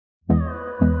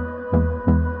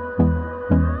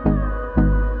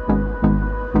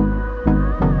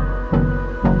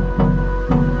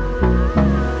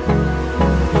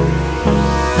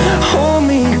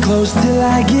close till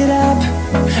I get up.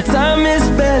 Time is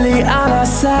barely on our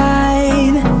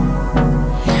side.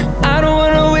 I don't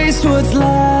wanna waste what's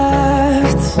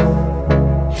left.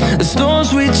 The storms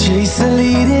we chase are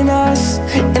leading us,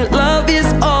 and love is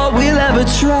all we'll ever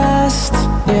trust.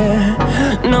 Yeah,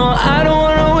 no, I don't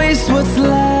wanna waste what's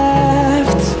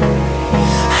left.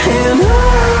 And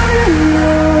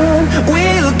on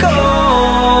we'll go,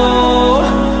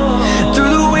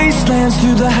 through the wastelands,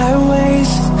 through the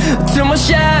highways, till my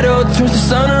shadow turns to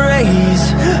sun rays.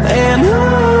 And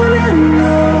on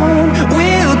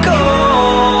we'll go,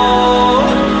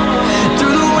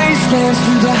 through the wastelands,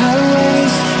 through the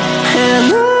highways,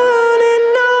 and on.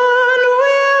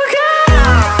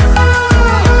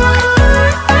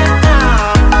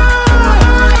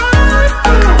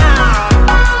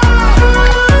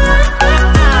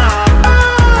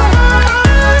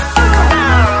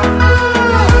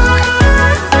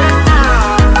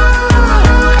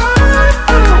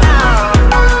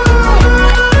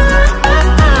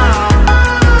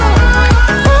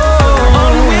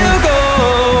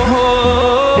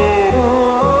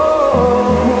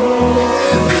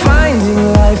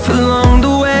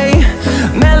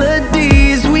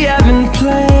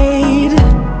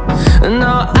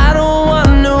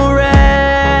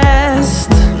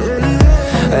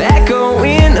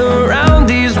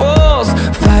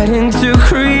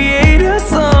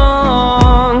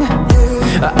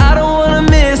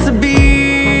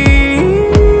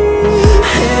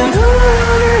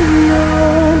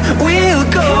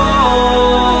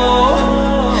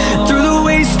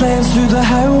 Through the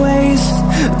highways,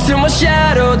 till my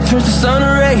shadow turns to sun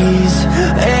rays.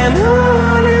 And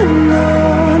on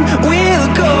we'll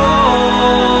go,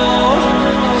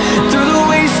 through the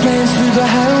wastelands, through the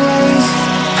highways,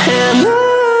 and on.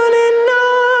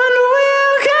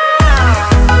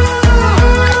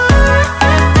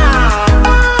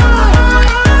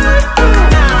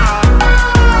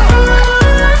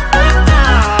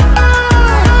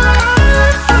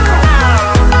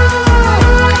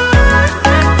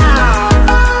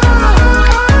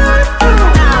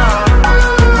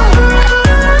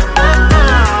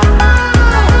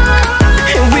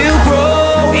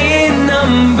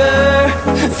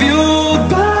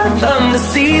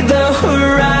 See the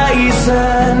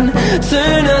horizon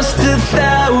turn us to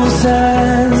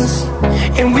thousands,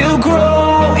 and we'll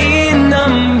grow in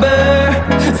number,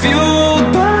 fueled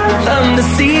by them to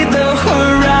see the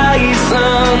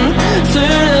horizon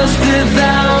turn us to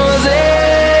thousands.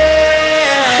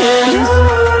 And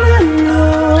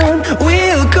on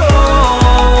we'll go,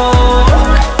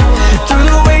 through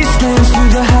the wastelands,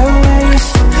 through the highways,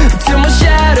 till my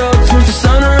shadow turns to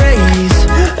sun rays.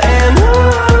 And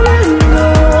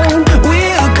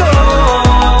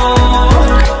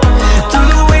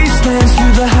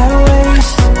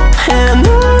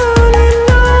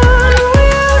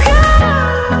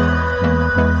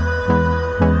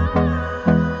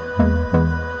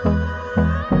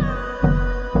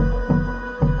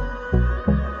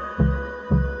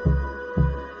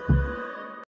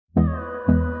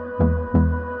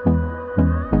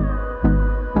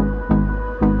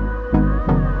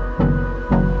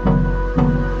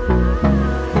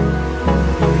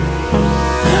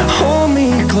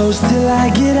close till I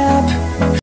get up.